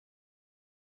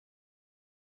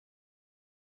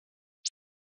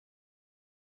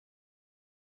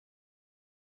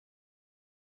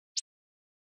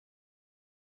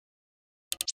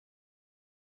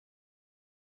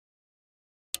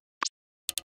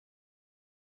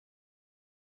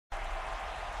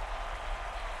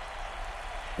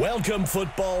Welcome,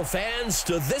 football fans,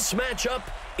 to this matchup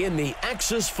in the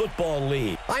Axis Football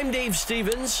League. I'm Dave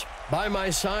Stevens. By my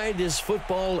side is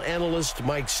football analyst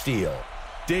Mike Steele.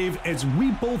 Dave, as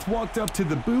we both walked up to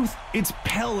the booth, it's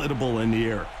palatable in the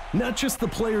air. Not just the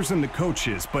players and the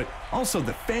coaches, but also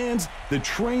the fans, the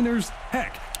trainers,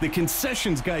 heck, the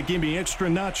concessions guy gave me extra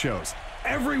nachos.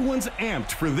 Everyone's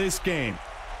amped for this game.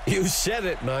 You said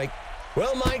it, Mike.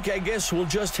 Well, Mike, I guess we'll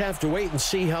just have to wait and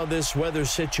see how this weather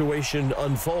situation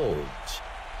unfolds.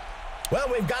 Well,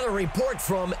 we've got a report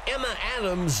from Emma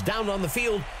Adams down on the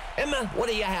field. Emma, what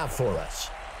do you have for us?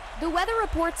 The weather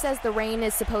report says the rain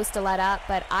is supposed to let up,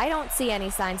 but I don't see any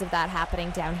signs of that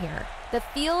happening down here. The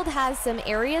field has some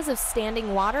areas of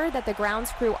standing water that the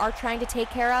grounds crew are trying to take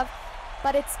care of,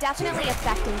 but it's definitely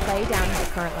affecting play down here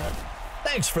currently.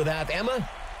 Thanks for that, Emma.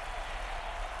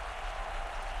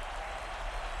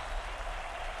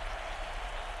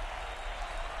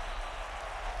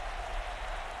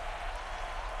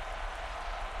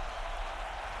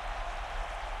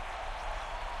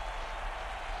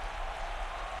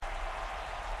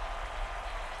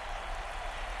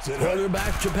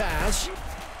 Quarterback to pass.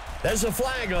 There's a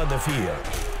flag on the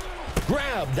field.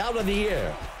 Grabbed out of the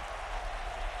air.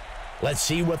 Let's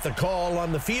see what the call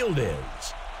on the field is.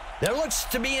 There looks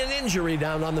to be an injury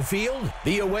down on the field.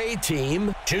 The away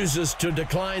team chooses to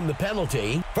decline the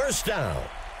penalty. First down.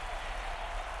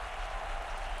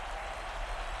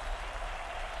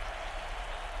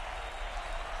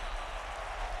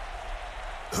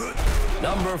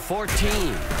 Number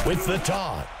 14 with the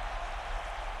toss.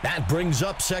 That brings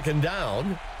up second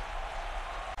down.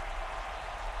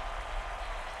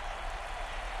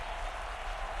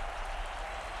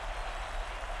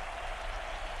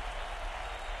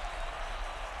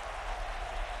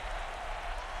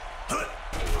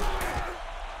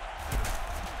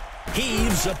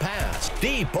 Heaves a pass.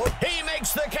 Deep. He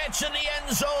makes the catch in the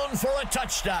end zone for a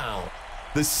touchdown.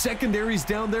 The secondary's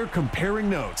down there comparing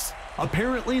notes.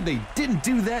 Apparently, they didn't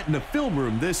do that in the film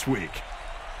room this week.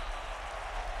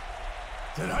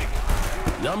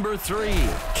 Number 3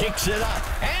 kicks it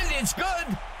up, and it's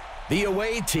good. The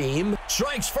away team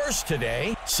strikes first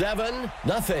today,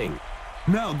 7-0.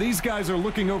 Now these guys are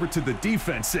looking over to the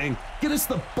defense saying, get us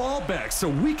the ball back so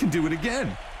we can do it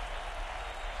again.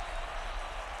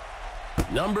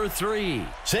 Number 3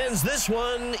 sends this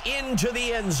one into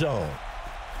the end zone.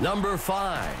 Number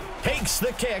 5 takes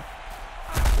the kick.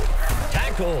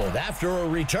 Tackled after a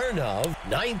return of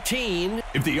 19.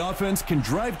 If the offense can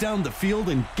drive down the field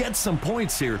and get some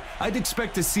points here, I'd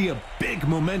expect to see a big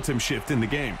momentum shift in the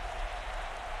game.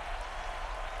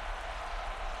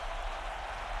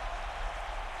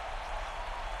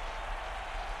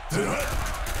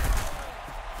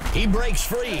 He breaks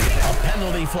free. A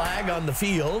penalty flag on the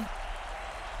field.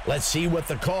 Let's see what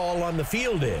the call on the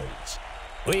field is.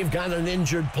 We've got an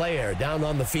injured player down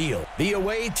on the field. The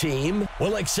away team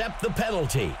will accept the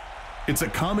penalty. It's a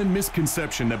common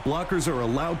misconception that blockers are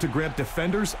allowed to grab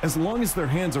defenders as long as their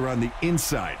hands are on the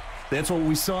inside. That's what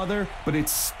we saw there, but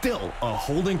it's still a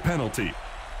holding penalty.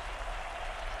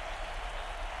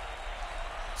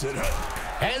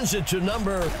 Hands it to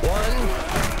number 1.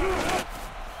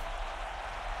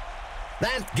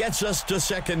 That gets us to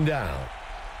second down.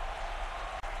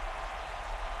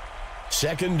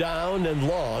 Second down and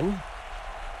long.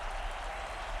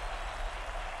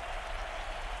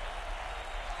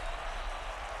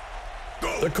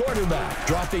 The quarterback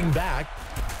dropping back.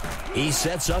 He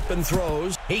sets up and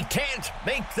throws. He can't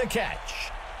make the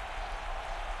catch.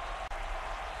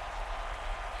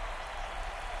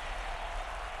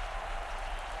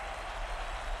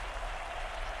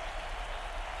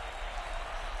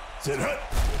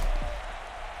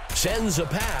 Sends a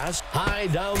pass high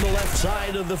down the left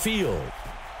side of the field.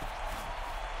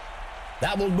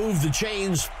 That will move the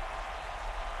chains.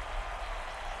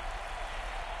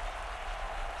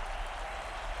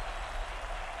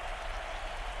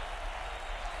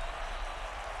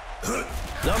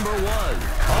 Number 1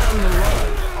 on the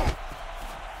run.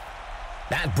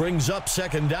 That brings up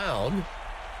second down.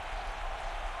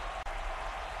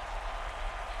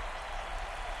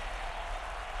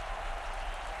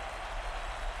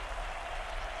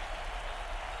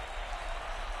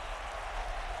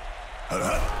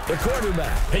 The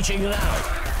quarterback pitching it out.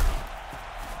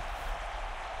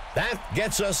 That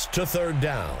gets us to third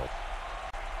down.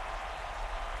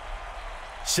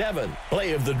 7,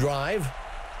 play of the drive.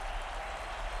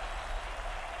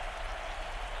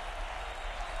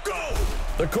 Go!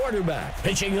 The quarterback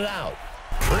pitching it out.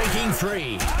 Breaking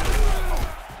free.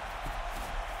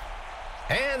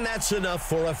 And that's enough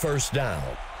for a first down.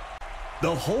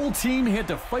 The whole team had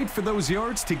to fight for those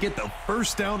yards to get the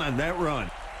first down on that run.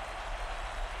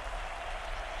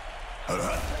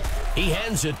 He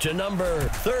hands it to number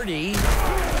 30.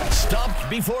 Stopped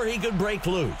before he could break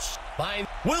loose by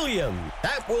William.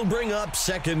 That will bring up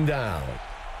second down.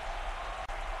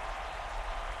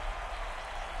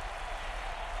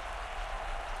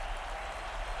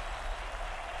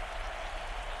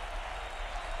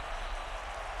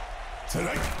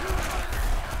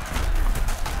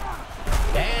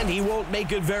 And he won't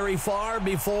make it very far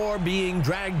before being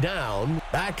dragged down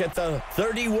back at the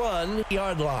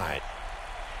 31-yard line.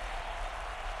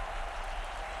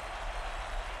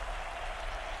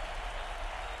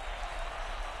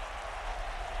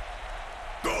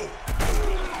 Go.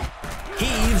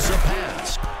 Heaves a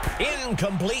pass.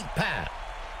 Incomplete pass.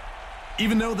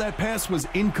 Even though that pass was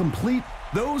incomplete,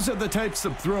 those are the types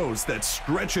of throws that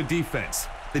stretch a defense.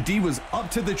 The D was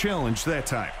up to the challenge that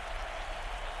time.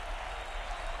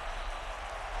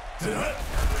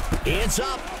 It's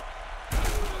up.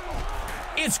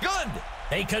 It's good.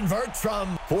 They convert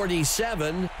from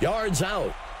 47 yards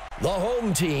out. The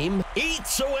home team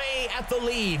eats away at the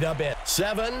lead a bit.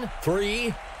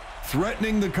 7-3.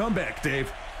 Threatening the comeback,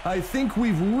 Dave. I think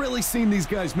we've really seen these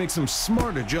guys make some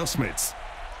smart adjustments.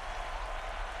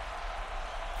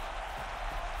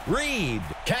 Reed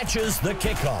catches the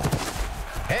kickoff.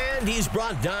 And he's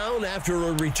brought down after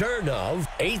a return of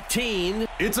 18.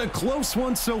 It's a close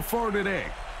one so far today.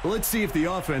 Let's see if the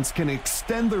offense can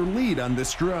extend their lead on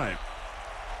this drive.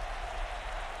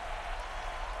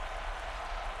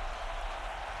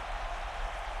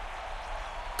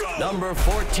 Go. Number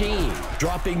 14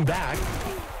 dropping back.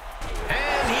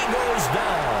 And he goes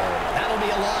down. That'll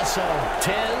be a loss of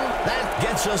 10. That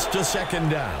gets us to second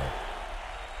down.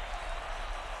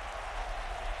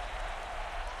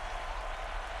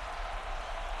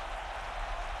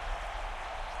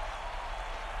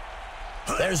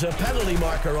 There's a penalty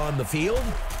marker on the field.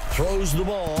 Throws the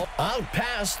ball out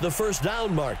past the first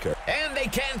down marker. And they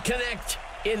can't connect.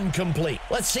 Incomplete.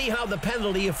 Let's see how the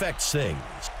penalty affects things.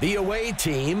 The away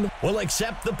team will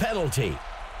accept the penalty.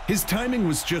 His timing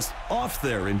was just off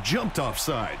there and jumped off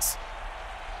sides.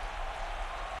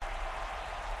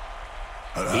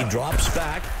 He drops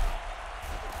back.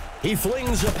 He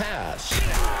flings a pass.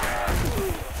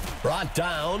 Brought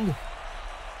down.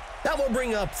 That will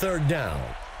bring up third down.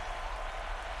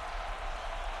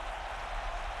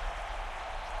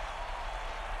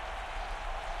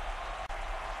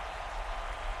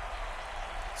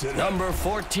 Number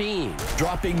 14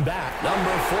 dropping back.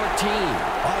 Number 14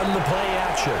 on the play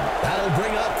action. That'll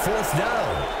bring up fourth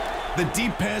down. The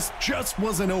deep pass just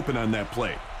wasn't open on that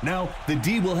play. Now the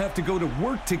D will have to go to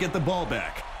work to get the ball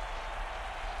back.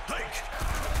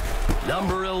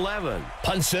 Number 11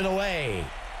 punts it away.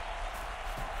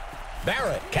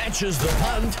 Barrett catches the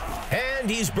punt, and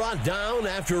he's brought down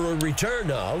after a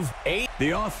return of 8. The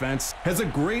offense has a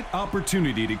great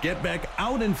opportunity to get back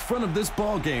out in front of this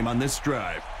ball game on this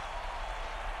drive.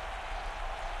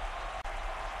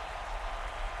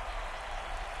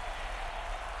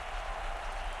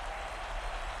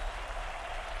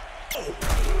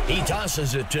 He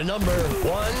tosses it to number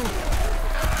 1.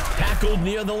 Tackled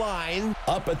near the line,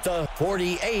 up at the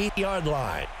 48-yard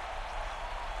line.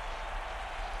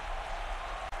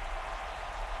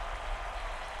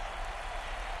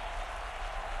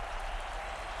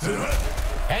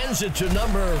 Hands it to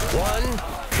number 1.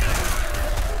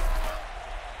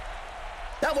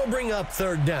 That will bring up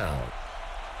third down.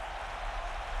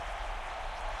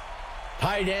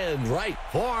 Tight end right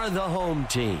for the home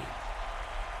team.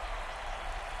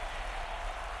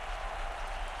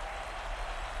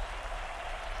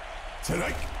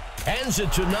 Hands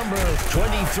it to number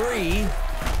 23.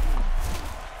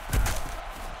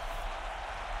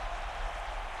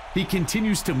 He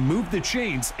continues to move the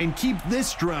chains and keep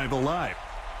this drive alive.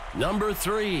 Number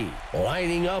 3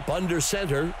 lining up under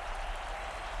center.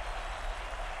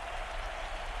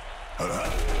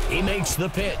 He makes the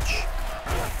pitch.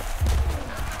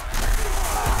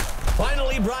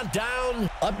 Finally brought down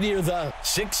up near the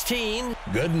 16.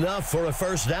 Good enough for a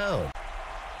first down.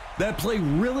 That play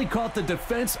really caught the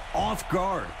defense off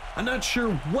guard. I'm not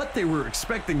sure what they were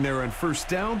expecting there on first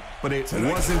down, but it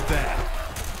wasn't that.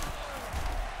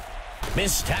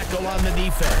 Missed tackle on the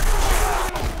defense.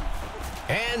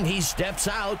 And he steps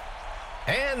out.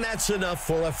 And that's enough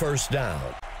for a first down.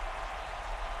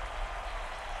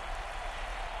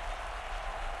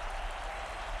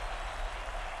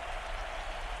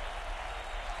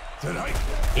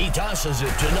 He tosses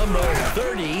it to number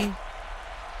 30.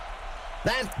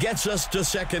 That gets us to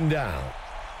second down.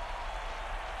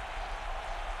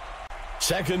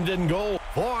 Second and goal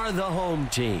for the home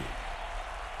team.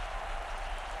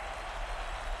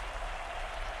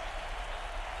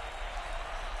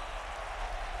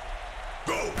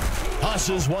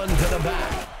 Tosses one to the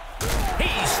back.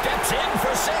 He steps in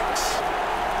for 6.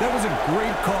 That was a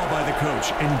great call by the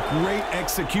coach and great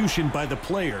execution by the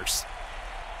players.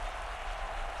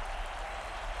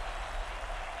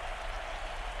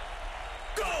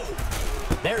 Go!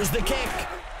 There's the kick.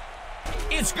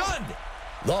 It's good.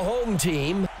 The home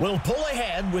team will pull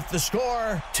ahead with the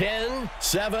score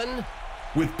 10-7.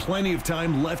 With plenty of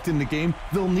time left in the game,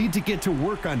 they'll need to get to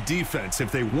work on defense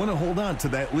if they want to hold on to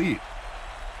that lead.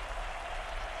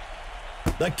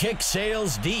 The kick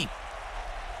sails deep.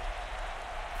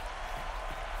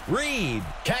 Reed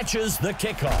catches the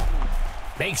kickoff.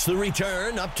 Makes the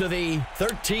return up to the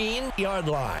 13-yard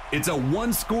line. It's a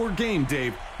one-score game,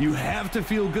 Dave. You have to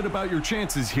feel good about your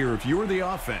chances here if you're the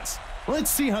offense.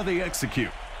 Let's see how they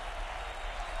execute.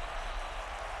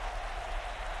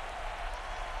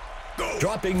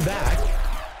 Dropping back.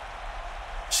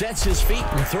 Sets his feet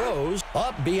and throws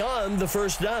up beyond the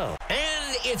first down.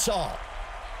 And it's off.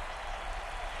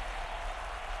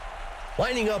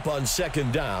 Lining up on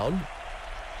second down.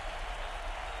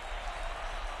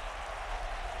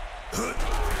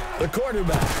 The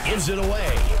quarterback gives it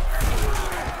away.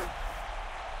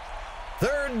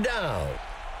 Third down.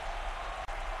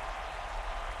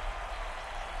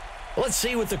 Let's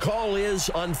see what the call is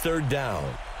on third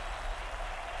down.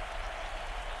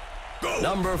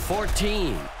 Number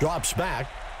 14 drops back.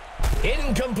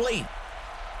 Incomplete.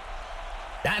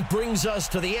 That brings us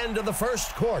to the end of the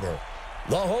first quarter.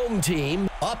 The home team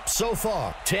up so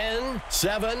far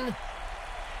 10-7.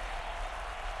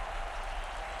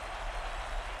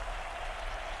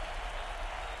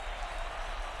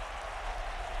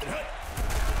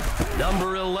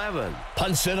 Number 11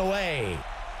 punts it away.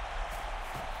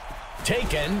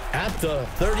 Taken at the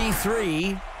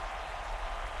 33.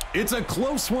 It's a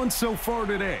close one so far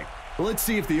today. Let's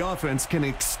see if the offense can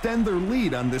extend their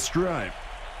lead on this drive.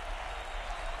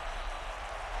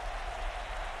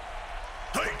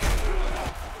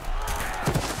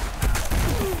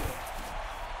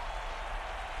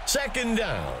 Second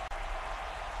down.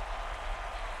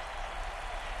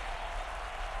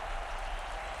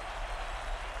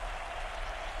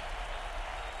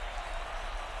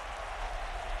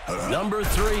 Number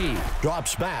 3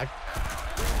 drops back.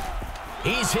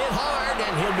 He's hit hard,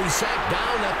 and he'll be sacked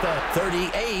down at the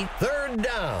 38. Third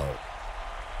down.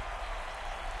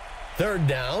 Third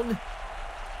down.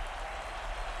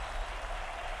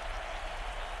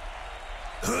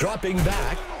 Dropping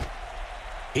back.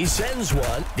 He sends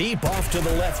one deep off to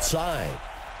the left side.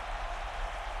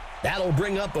 That'll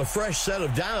bring up a fresh set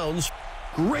of downs.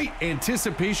 Great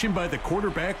anticipation by the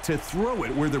quarterback to throw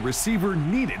it where the receiver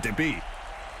needed to be.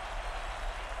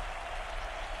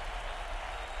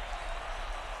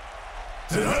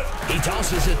 He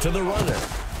tosses it to the runner.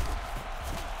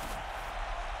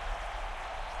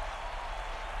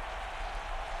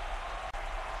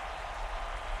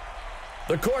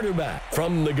 The quarterback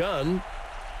from the gun.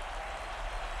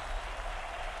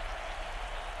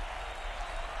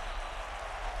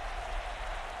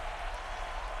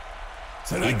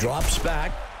 He drops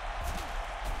back.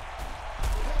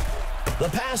 The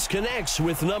pass connects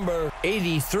with number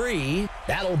 83.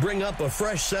 That'll bring up a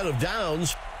fresh set of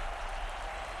downs.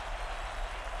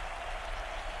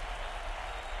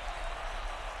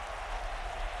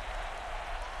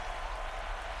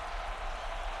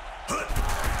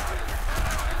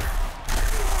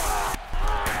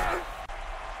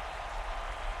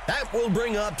 That will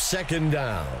bring up second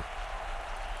down.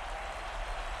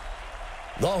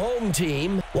 The home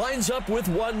team lines up with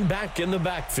one back in the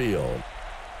backfield.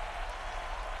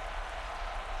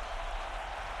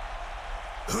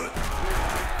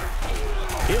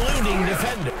 Eluding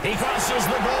defender. He crosses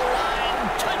the goal line.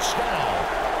 Touchdown.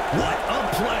 What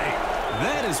a play.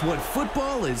 That is what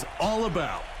football is all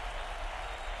about.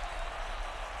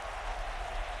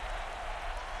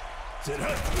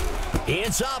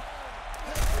 It's up.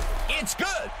 It's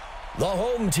good. The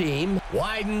home team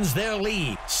widens their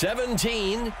lead.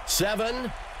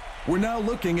 17-7. We're now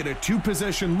looking at a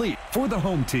two-possession lead for the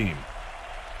home team.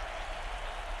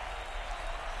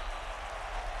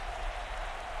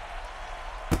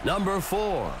 Number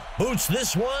 4 boots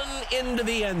this one into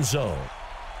the end zone.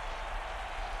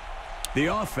 The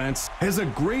offense has a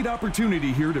great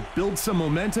opportunity here to build some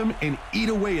momentum and eat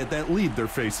away at that lead they're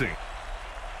facing.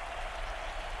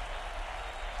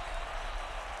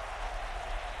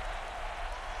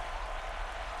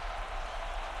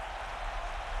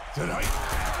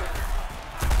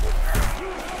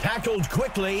 Tackled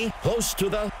quickly, close to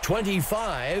the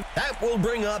 25. That will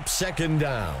bring up second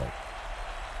down.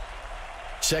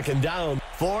 Second down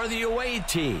for the away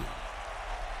team.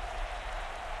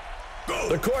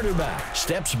 The quarterback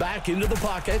steps back into the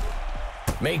pocket.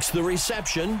 makes the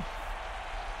reception.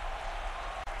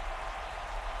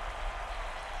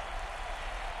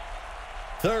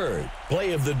 Third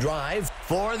play of the drive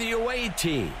for the away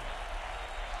team.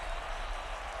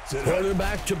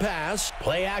 Quarterback to pass,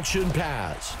 play action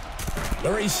pass.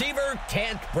 The receiver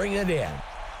can't bring it in.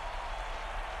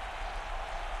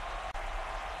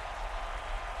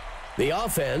 The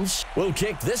offense will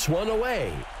kick this one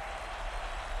away.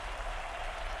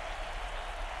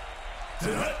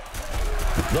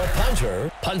 The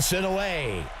punter punts it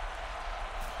away.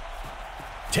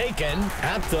 Taken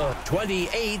at the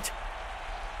 28.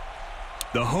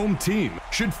 The home team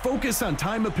should focus on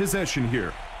time of possession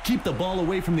here. Keep the ball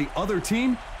away from the other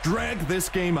team. Drag this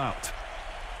game out.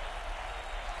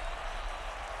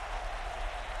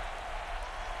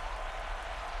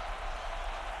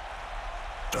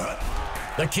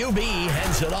 The QB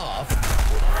hands it off.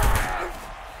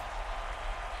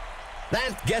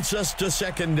 That gets us to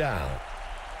second down.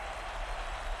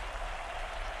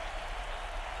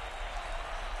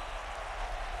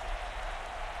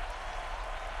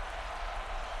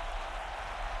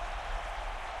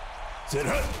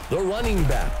 The running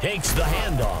back takes the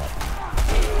handoff.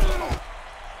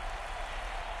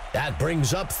 That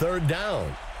brings up third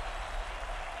down.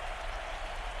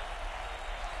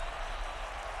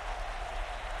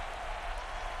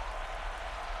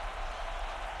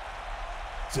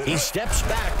 He steps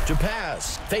back to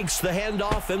pass, fakes the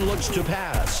handoff, and looks to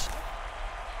pass.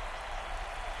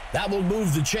 That will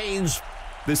move the chains.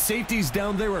 The safeties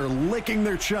down there are licking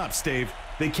their chops, Dave.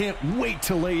 They can't wait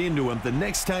to lay into him the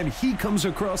next time he comes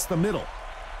across the middle.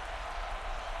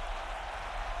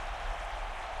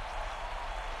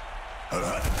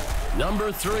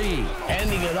 Number 3,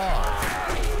 handing it off.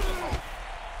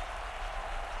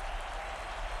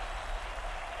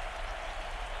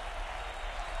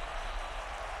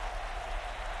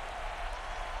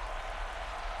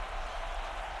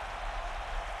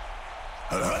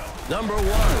 Number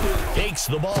 1 takes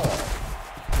the ball.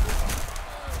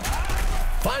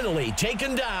 Finally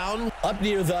taken down up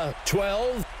near the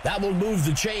 12. That will move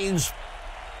the chains.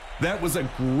 That was a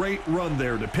great run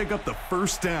there to pick up the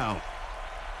first down.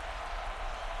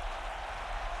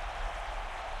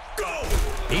 Go!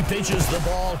 He pitches the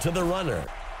ball to the runner.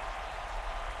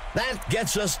 That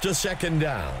gets us to second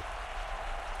down.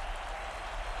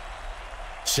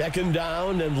 Second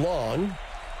down and long.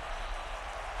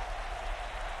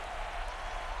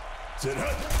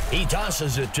 He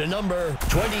tosses it to number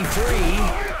 23.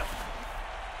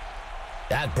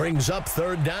 That brings up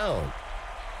third down.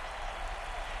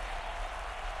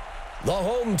 The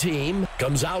home team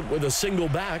comes out with a single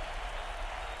back.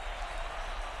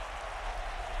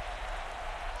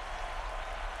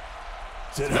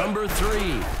 Number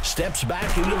 3 steps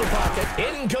back into the pocket.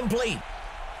 Incomplete.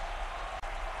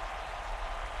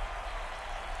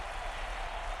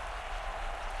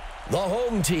 The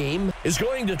home team is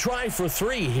going to try for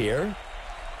 3 here.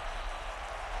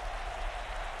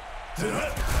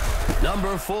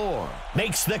 Number 4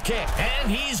 makes the kick, and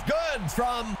he's good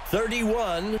from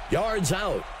 31 yards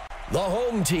out. The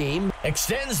home team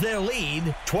extends their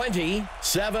lead,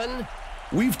 27.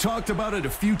 We've talked about it a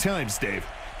few times, Dave.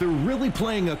 They're really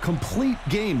playing a complete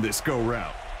game this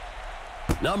go-round.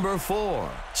 Number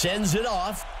 4 sends it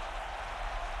off.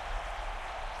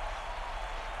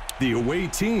 The away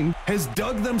team has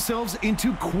dug themselves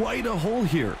into quite a hole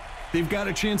here. They've got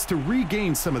a chance to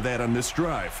regain some of that on this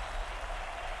drive.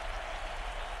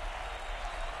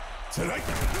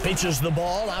 Pitches the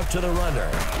ball out to the runner.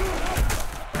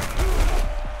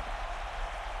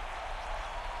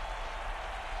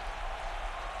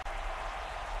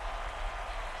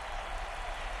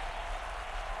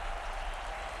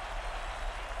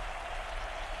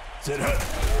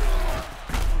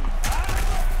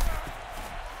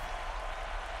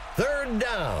 Third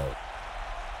down.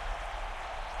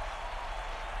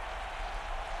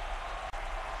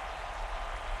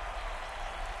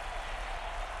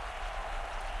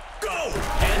 Go!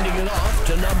 Handing it off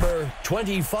to number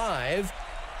 25.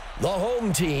 The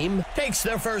home team takes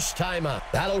their first timeout.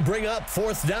 That'll bring up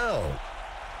fourth down.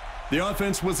 The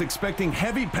offense was expecting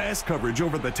heavy pass coverage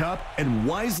over the top and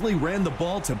wisely ran the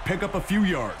ball to pick up a few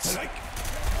yards.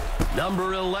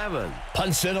 Number 11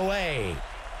 punts it away.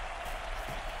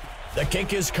 The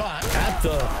kick is caught at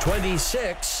the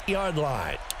 26-yard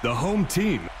line. The home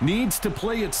team needs to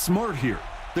play it smart here.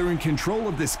 They're in control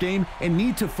of this game and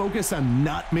need to focus on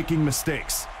not making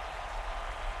mistakes.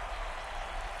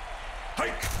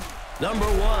 Number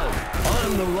 1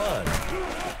 on the run.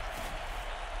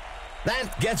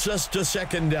 That gets us to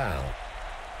second down.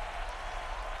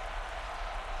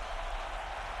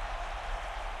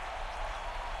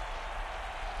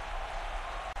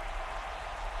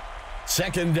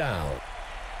 2nd down.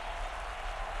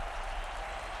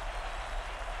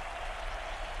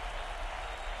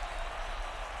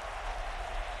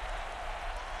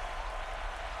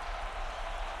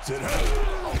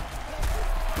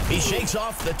 He shakes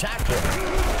off the tackler.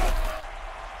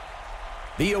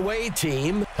 The away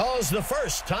team calls the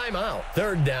first timeout.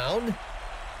 3rd down.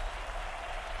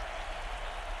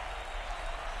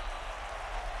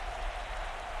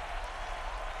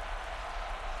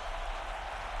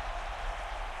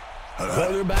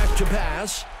 Quarterback to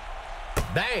pass.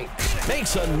 Banks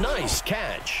makes a nice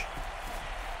catch.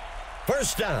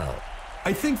 1st down.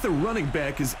 I think the running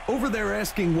back is over there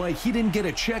asking why he didn't get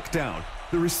a check down.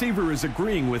 The receiver is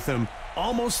agreeing with him.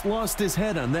 Almost lost his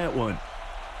head on that one.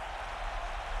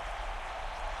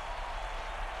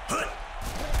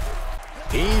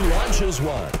 He launches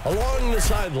one along the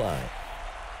sideline.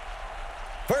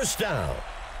 1st down.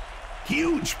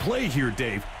 Huge play here,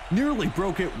 Dave. Nearly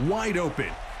broke it wide open.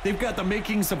 They've got the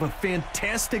makings of a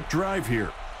fantastic drive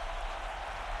here.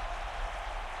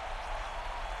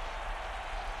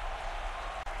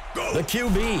 The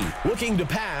QB looking to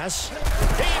pass. He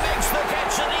makes the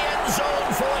catch in the end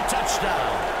zone for a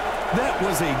touchdown. That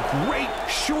was a great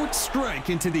short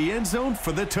strike into the end zone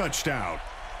for the touchdown.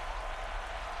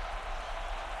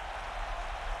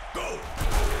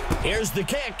 Here's the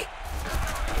kick.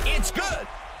 It's good.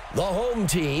 The home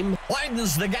team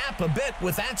widens the gap a bit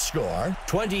with that score.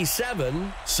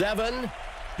 27-7.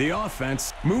 The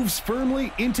offense moves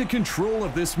firmly into control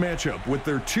of this matchup with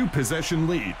their 2-possession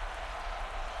lead.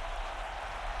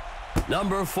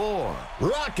 Number 4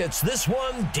 rockets this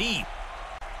one deep.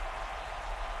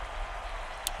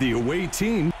 The away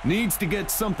team needs to get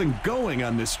something going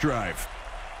on this drive.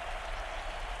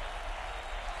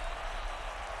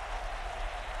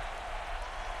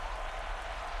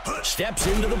 Steps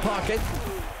into the pocket.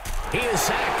 He is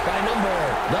sacked by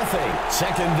nothing.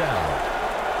 2nd down.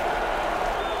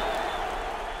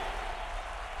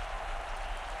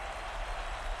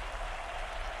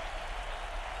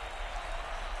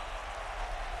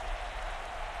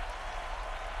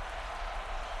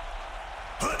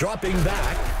 Dropping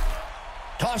back,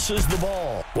 tosses the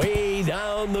ball way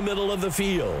down the middle of the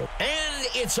field, and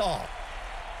it's off.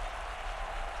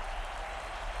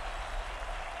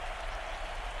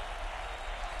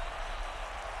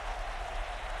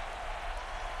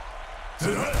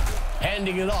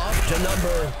 Handing it off to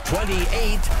number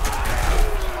 28.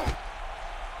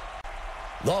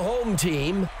 The home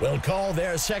team will call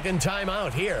their 2nd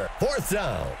timeout here. 4th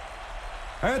down.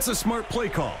 That's a smart play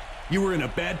call. You were in a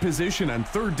bad position on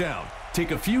 3rd down.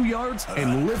 Take a few yards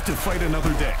and live to fight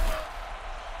another day.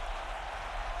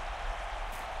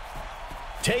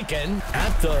 Taken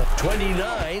at the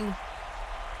 29.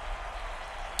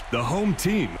 The home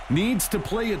team needs to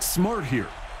play it smart here.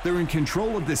 They're in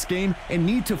control of this game and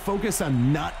need to focus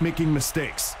on not making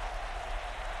mistakes.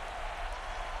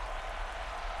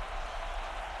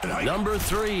 Number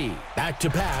 3, back to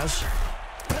pass.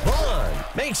 Vaughn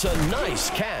makes a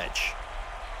nice catch.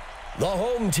 The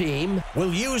home team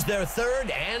will use their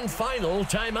 3rd and final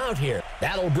timeout here.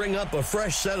 That'll bring up a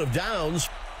fresh set of downs.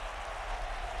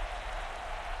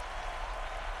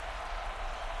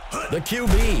 The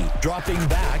QB dropping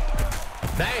back.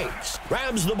 Banks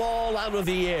grabs the ball out of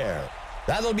the air.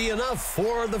 That'll be enough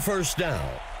for the 1st down.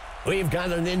 We've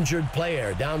got an injured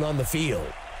player down on the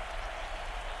field.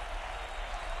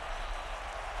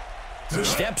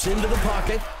 Steps into the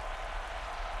pocket.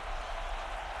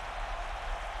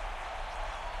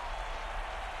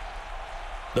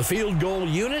 The field goal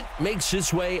unit makes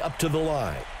its way up to the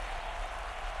line.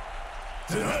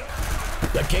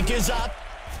 The kick is up.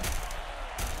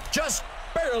 Just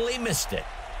barely missed it.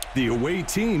 The away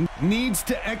team needs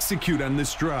to execute on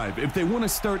this drive if they want to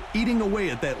start eating away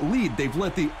at that lead they've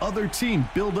let the other team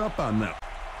build up on them.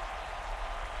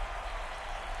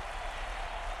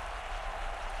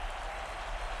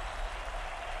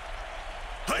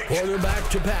 Quarterback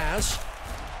to pass.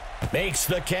 Makes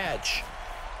the catch.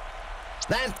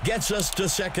 That gets us to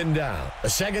 2nd down. The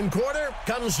 2nd quarter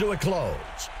comes to a close.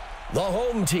 The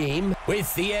home team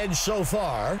with the edge so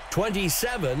far,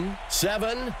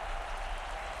 27-7.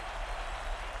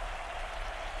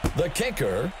 The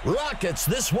kicker rockets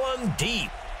this one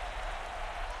deep.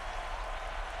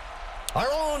 Our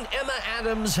own Emma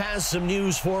Adams has some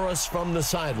news for us from the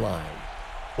sideline.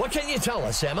 What can you tell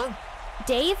us, Emma?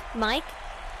 Dave, Mike,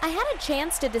 I had a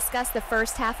chance to discuss the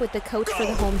first half with the coach for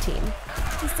the home team.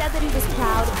 He said that he was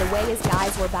proud of the way his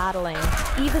guys were battling,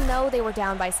 even though they were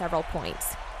down by several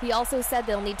points. He also said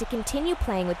they'll need to continue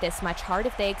playing with this much heart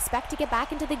if they expect to get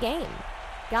back into the game.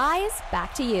 Guys,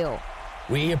 back to you.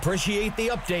 We appreciate the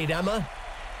update, Emma.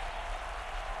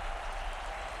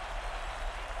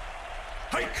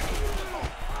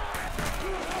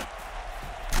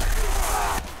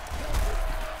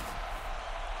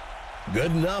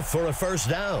 Good enough for a first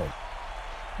down.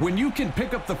 When you can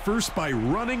pick up the first by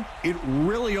running, it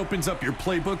really opens up your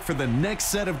playbook for the next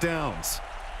set of downs.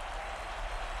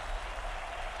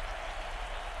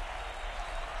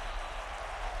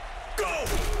 Go!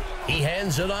 He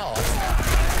hands it off.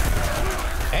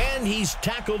 And he's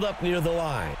tackled up near the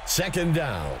line. Second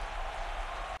down.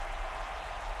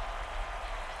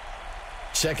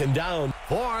 Second down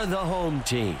for the home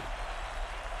team.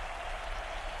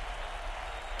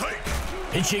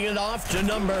 Pitching it off to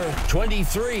number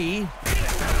 23.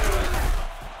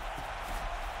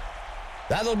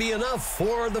 That'll be enough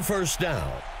for the first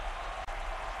down.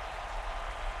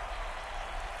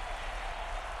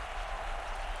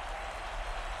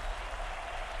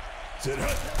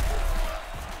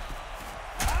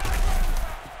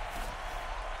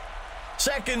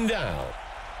 Second down.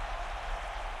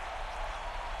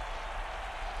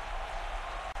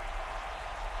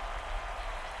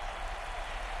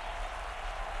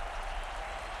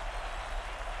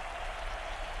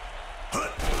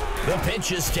 The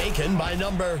pitch is taken by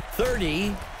number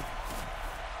 30.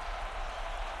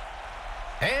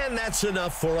 And that's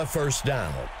enough for a first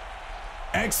down.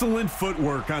 Excellent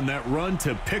footwork on that run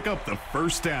to pick up the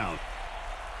first down.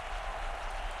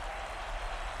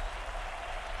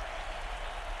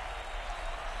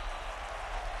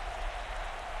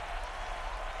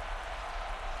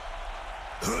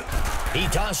 He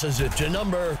tosses it to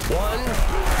number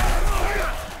 1.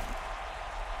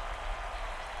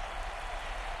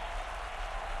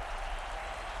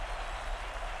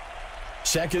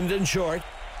 Second and short.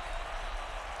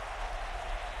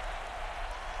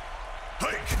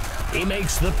 He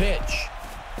makes the pitch.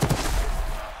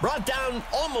 Brought down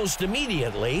almost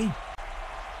immediately.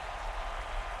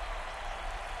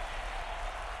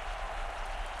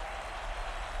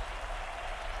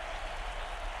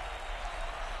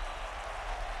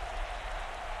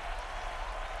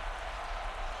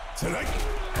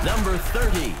 Number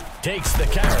 30 takes the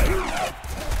carry.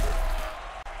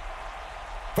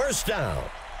 First down.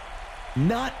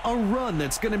 Not a run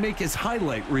that's going to make his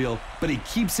highlight reel, but he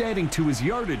keeps adding to his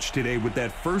yardage today with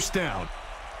that first down.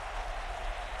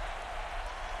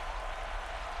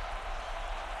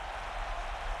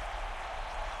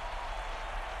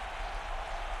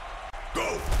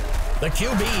 Go. The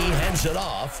QB hands it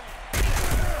off.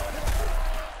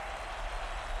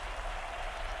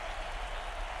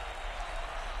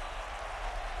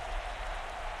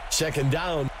 Second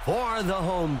down for the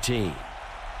home team.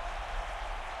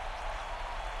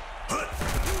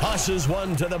 Tosses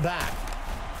one to the back.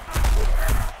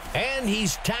 And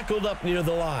he's tackled up near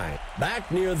the line.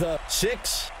 Back near the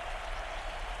 6.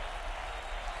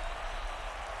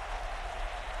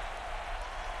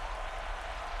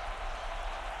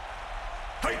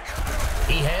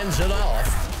 He hands it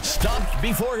off. Stopped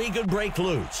before he could break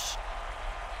loose.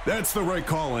 That's the right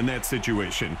call in that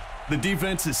situation. The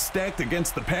defense is stacked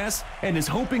against the pass and is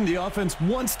hoping the offense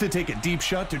wants to take a deep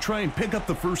shot to try and pick up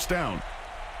the first down.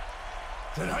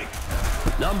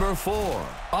 Number 4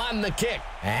 on the kick.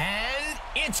 And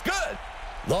it's good.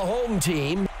 The home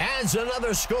team adds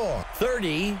another score.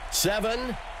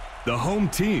 37. The home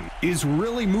team is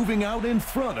really moving out in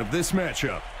front of this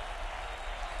matchup.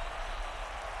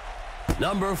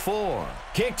 Number 4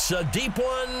 kicks a deep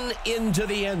one into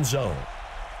the end zone.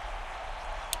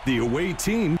 The away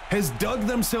team has dug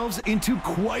themselves into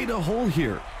quite a hole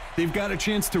here. They've got a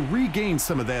chance to regain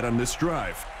some of that on this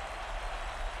drive.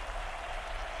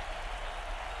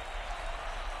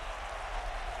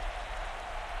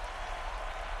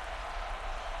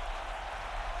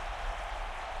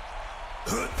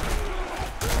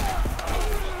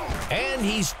 And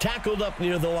he's tackled up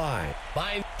near the line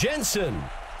by Jensen.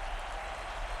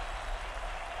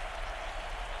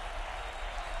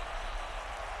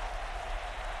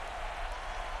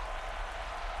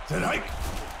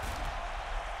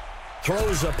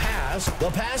 Throws a pass. The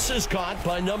pass is caught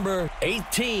by number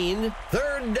 18.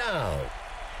 Third down.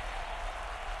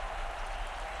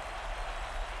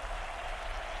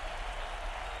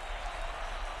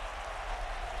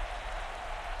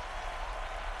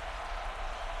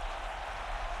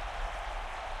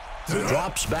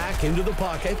 Drops back into the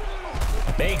pocket.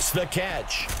 Makes the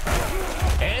catch.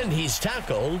 And he's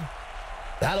tackled.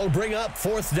 That'll bring up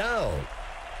fourth down.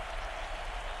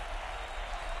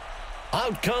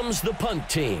 Out comes the punt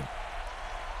team.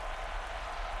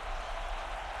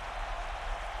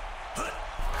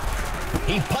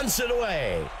 He punts it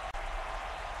away.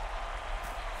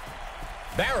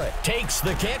 Barrett takes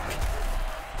the kick.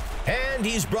 And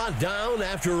he's brought down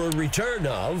after a return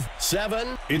of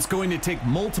 7. It's going to take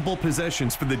multiple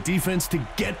possessions for the defense to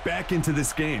get back into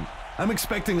this game. I'm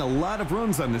expecting a lot of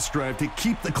runs on this drive to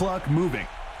keep the clock moving.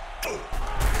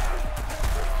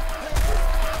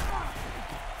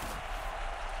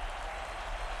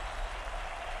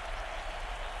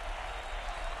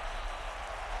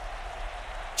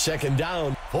 Second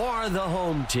down for the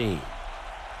home team.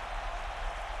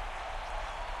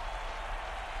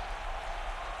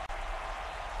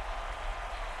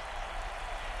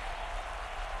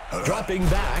 Dropping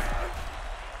back.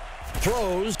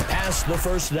 Throws past the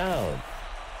first down.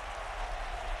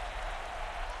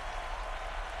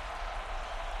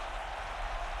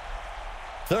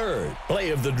 Third play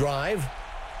of the drive.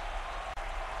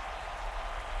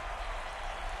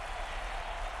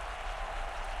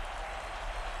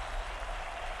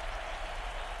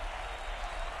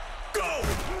 Go!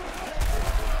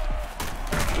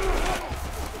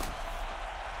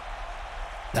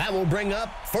 That will bring up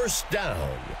first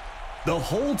down. The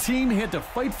whole team had to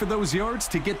fight for those yards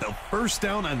to get the first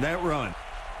down on that run.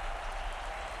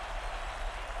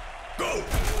 Go!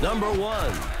 Number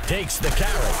 1 takes the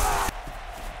carry.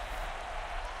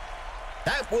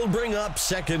 That will bring up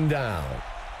second down.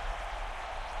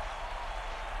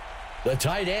 The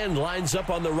tight end lines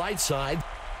up on the right side.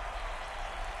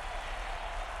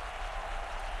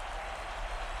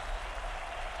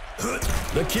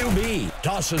 The QB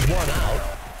tosses one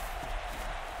out.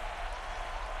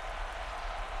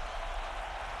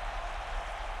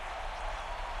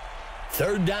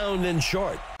 Third down and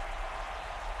short.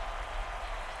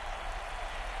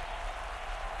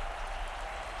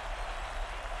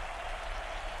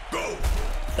 Go.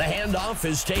 The handoff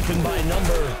is taken by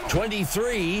number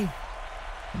 23.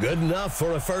 Good enough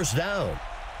for a first down.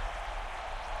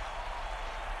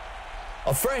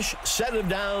 A fresh set of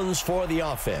downs for the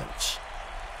offense.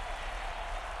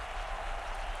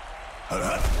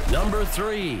 Number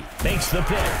 3 makes the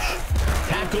pitch.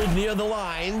 Tackled near the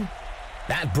line.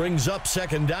 That brings up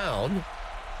second down.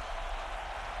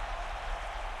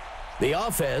 The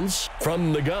offense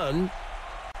from the gun.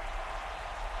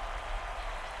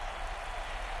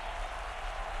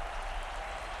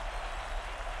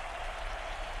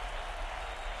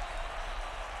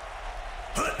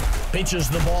 Pitches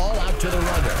the ball out to the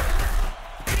runner.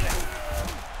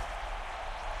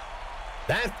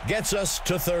 That gets us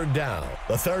to third down.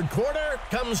 The third quarter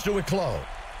comes to a close.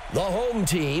 The home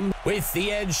team with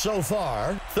the edge so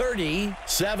far,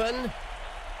 37.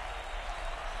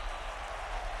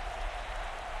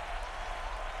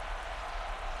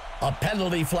 A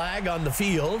penalty flag on the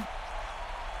field.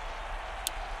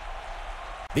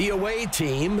 The away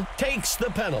team takes the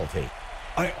penalty.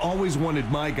 I always wanted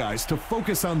my guys to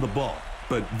focus on the ball,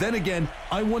 but then again,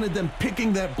 I wanted them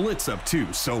picking that blitz up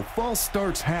too, so false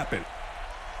starts happen.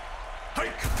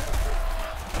 Hike.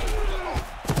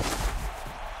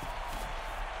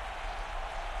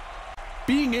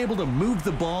 Being able to move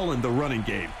the ball in the running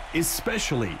game,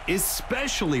 especially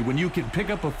when you can pick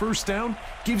up a first down,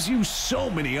 gives you so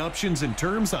many options in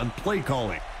terms on play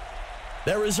calling.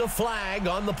 There is a flag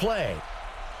on the play.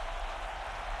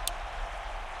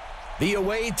 The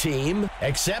away team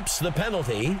accepts the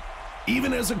penalty.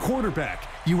 Even as a quarterback,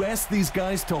 you ask these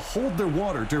guys to hold their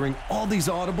water during all these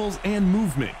audibles and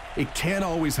movement. It can't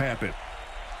always happen.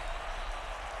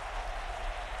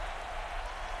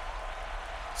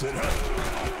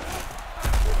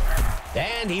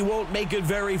 And he won't make it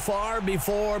very far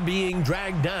before being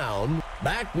dragged down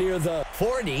back near the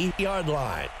 40-yard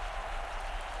line.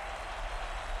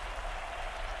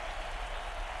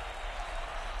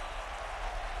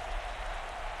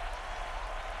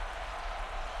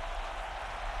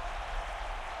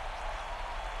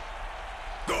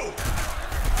 Go.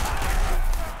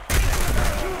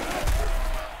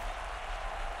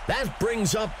 That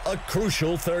brings up a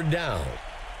crucial third down.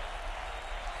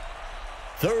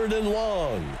 Third and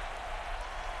long.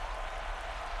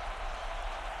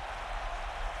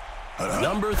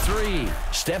 Number 3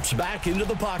 steps back into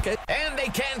the pocket, and they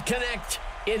can't connect.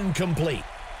 Incomplete.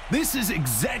 This is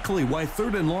exactly why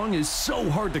third and long is so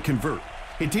hard to convert.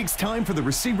 It takes time for the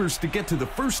receivers to get to the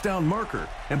first down marker,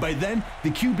 and by then, the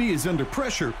QB is under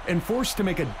pressure and forced to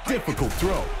make a difficult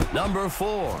throw. Number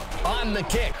 4 on the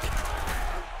kick.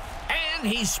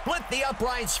 He split the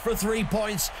uprights for 3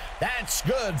 points. That's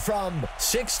good from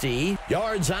 60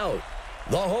 yards out.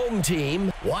 The home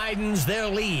team widens their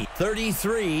lead,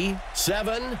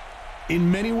 33-7.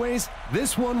 In many ways,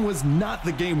 this one was not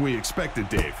the game we expected,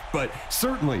 Dave, but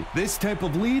certainly this type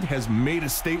of lead has made a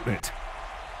statement.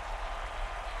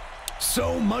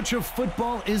 So much of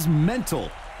football is mental.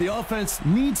 The offense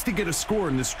needs to get a score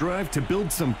in this drive to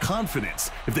build some confidence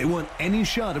if they want any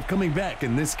shot of coming back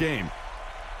in this game.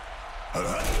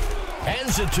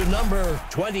 Hands it to number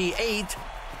 28.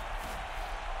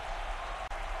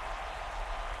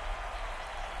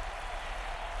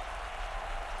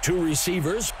 Two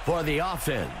receivers for the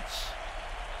offense.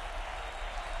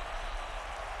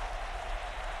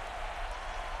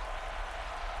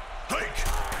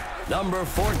 Number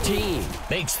 14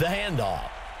 makes the handoff.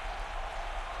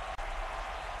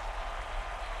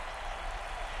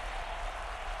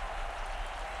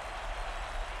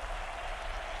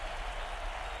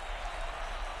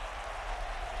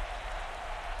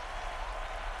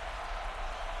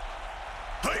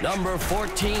 Number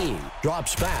 14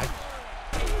 drops back.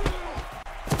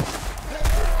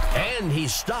 And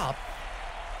he's stopped.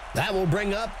 That will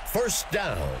bring up first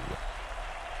down.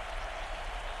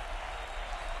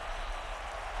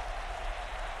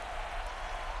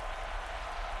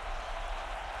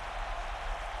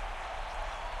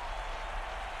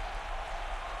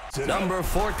 Number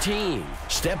 14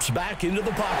 steps back into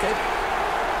the pocket.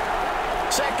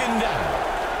 Second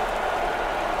down.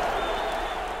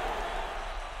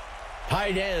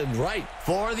 Tight end right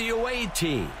for the away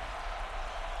team.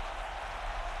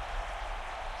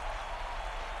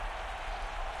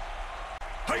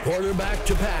 Quarterback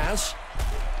to pass.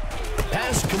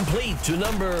 Pass complete to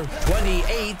number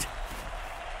 28.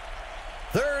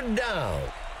 Third down.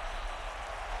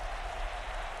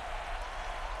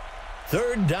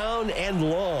 Third down and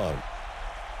long.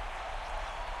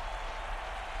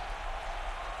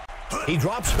 He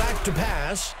drops back to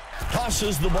pass.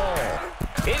 Tosses the ball.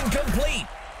 Incomplete.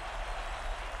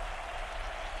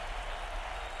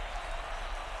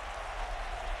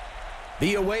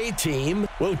 The away team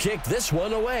will kick this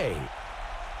one away.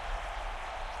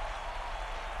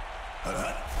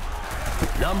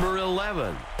 Number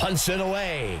 11 punts it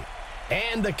away.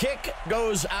 And the kick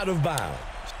goes out of bounds.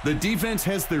 The defense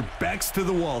has their backs to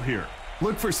the wall here.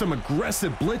 Look for some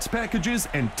aggressive blitz packages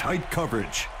and tight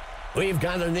coverage. We've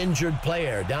got an injured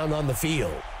player down on the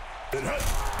field.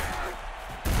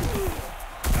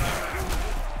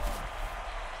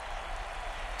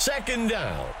 Second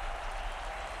down.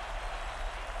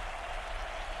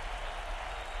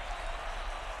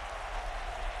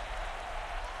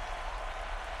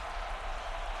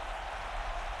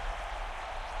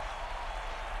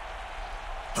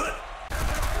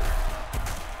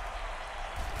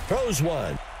 Throws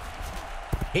one.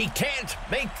 He can't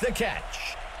make the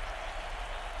catch.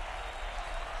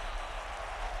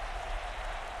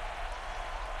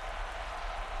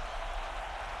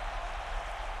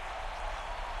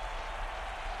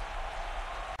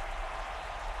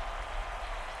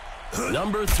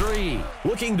 Number 3,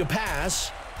 looking to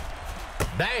pass.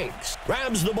 Banks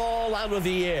grabs the ball out of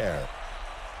the air.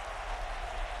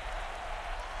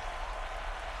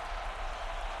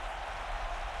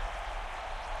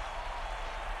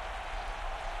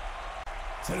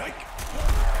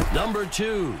 Number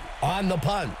 2 on the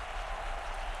punt.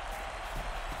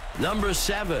 Number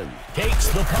 7 takes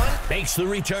the punt, makes the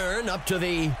return up to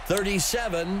the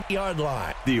 37-yard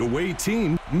line. The away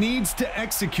team needs to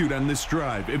execute on this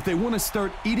drive if they want to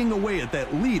start eating away at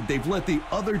that lead they've let the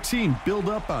other team build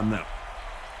up on them.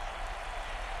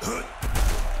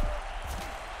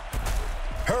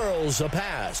 Hurls a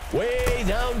pass way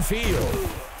downfield.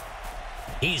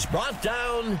 He's brought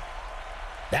down.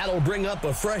 That'll bring up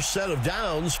a fresh set of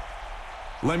downs.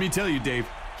 Let me tell you, Dave,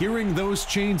 hearing those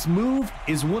chains move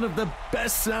is one of the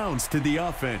best sounds to the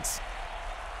offense.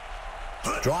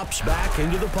 Drops back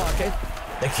into the pocket.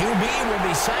 The QB will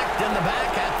be sacked in the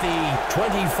back at the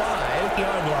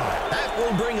 25-yard line. That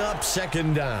will bring up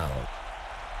second down.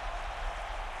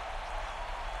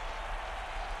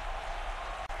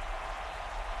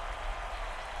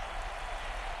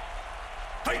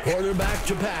 Quarterback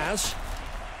to pass.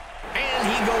 And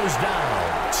he goes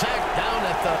down. Sacked down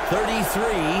at the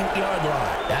 33-yard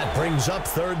line. That brings up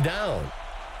third down.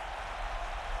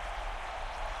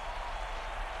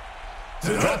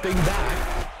 Dropping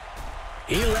back.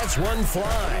 He lets one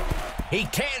fly. He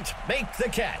can't make the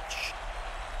catch.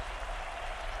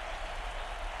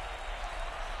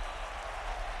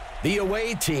 The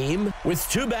away team with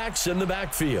two backs in the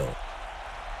backfield.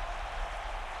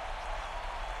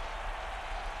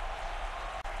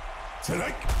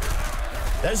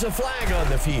 There's a flag on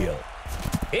the field.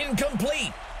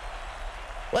 Incomplete.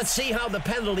 Let's see how the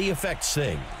penalty affects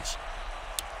things.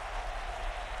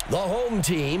 The home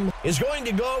team is going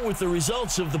to go with the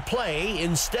results of the play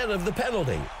instead of the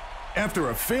penalty. After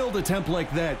a failed attempt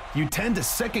like that, you tend to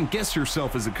second-guess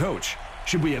yourself as a coach.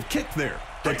 Should we have kicked there?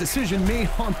 That decision may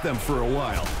haunt them for a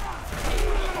while.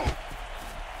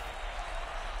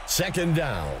 Second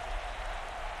down.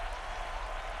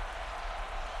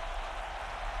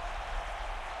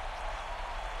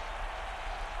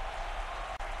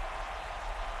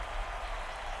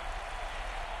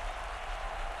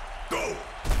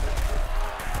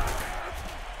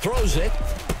 Throws it.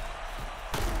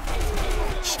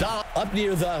 Stop up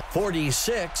near the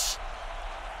 46.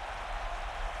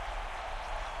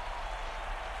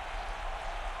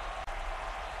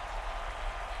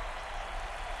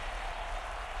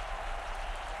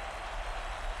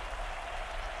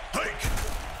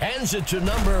 Hands it to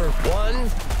number 1.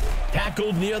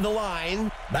 Tackled near the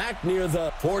line. Back near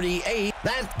the 48.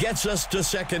 That gets us to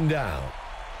second down.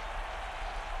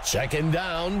 Second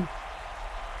down.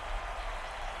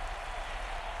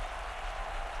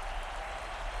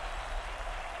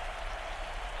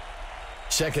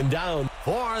 Second down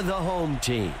for the home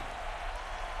team.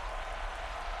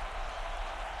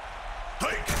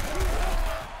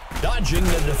 Dodging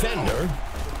the defender.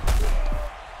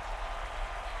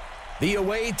 The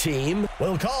away team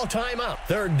will call timeout.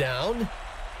 Third down.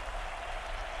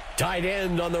 Tight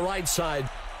end on the right side.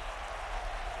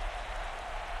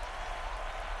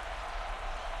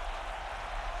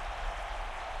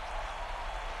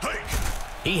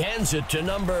 He hands it to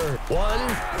number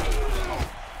 1.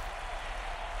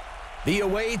 The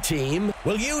away team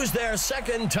will use their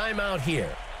second timeout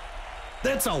here.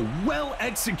 That's a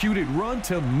well-executed run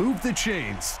to move the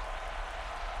chains.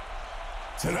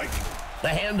 The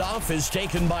handoff is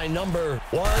taken by number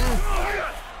 1.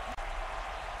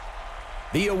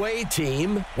 The away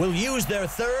team will use their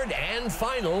third and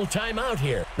final timeout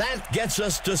here. That gets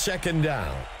us to second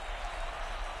down.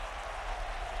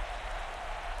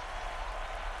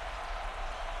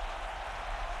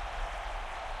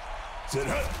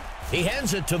 He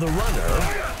hands it to the runner.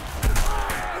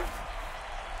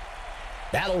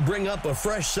 That'll bring up a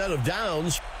fresh set of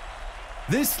downs.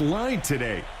 This line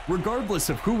today, regardless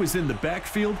of who is in the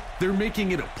backfield, they're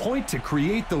making it a point to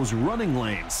create those running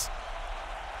lanes.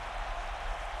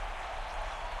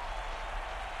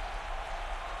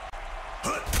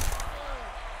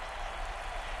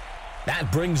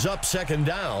 That brings up second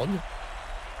down.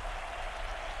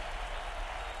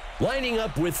 Lining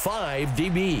up with 5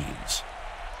 DBs.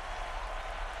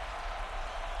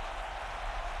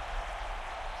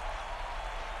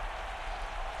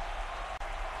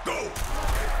 Go!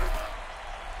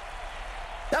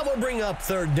 That will bring up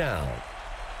third down.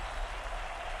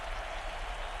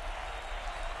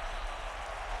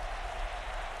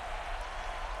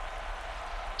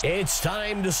 It's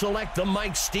time to select the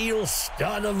Mike Steele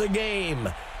stud of the game.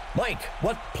 Mike,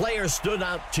 what player stood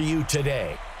out to you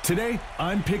today? Today,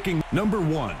 I'm picking number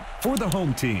 1 for the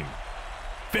home team.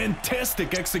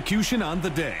 Fantastic execution on the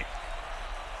day.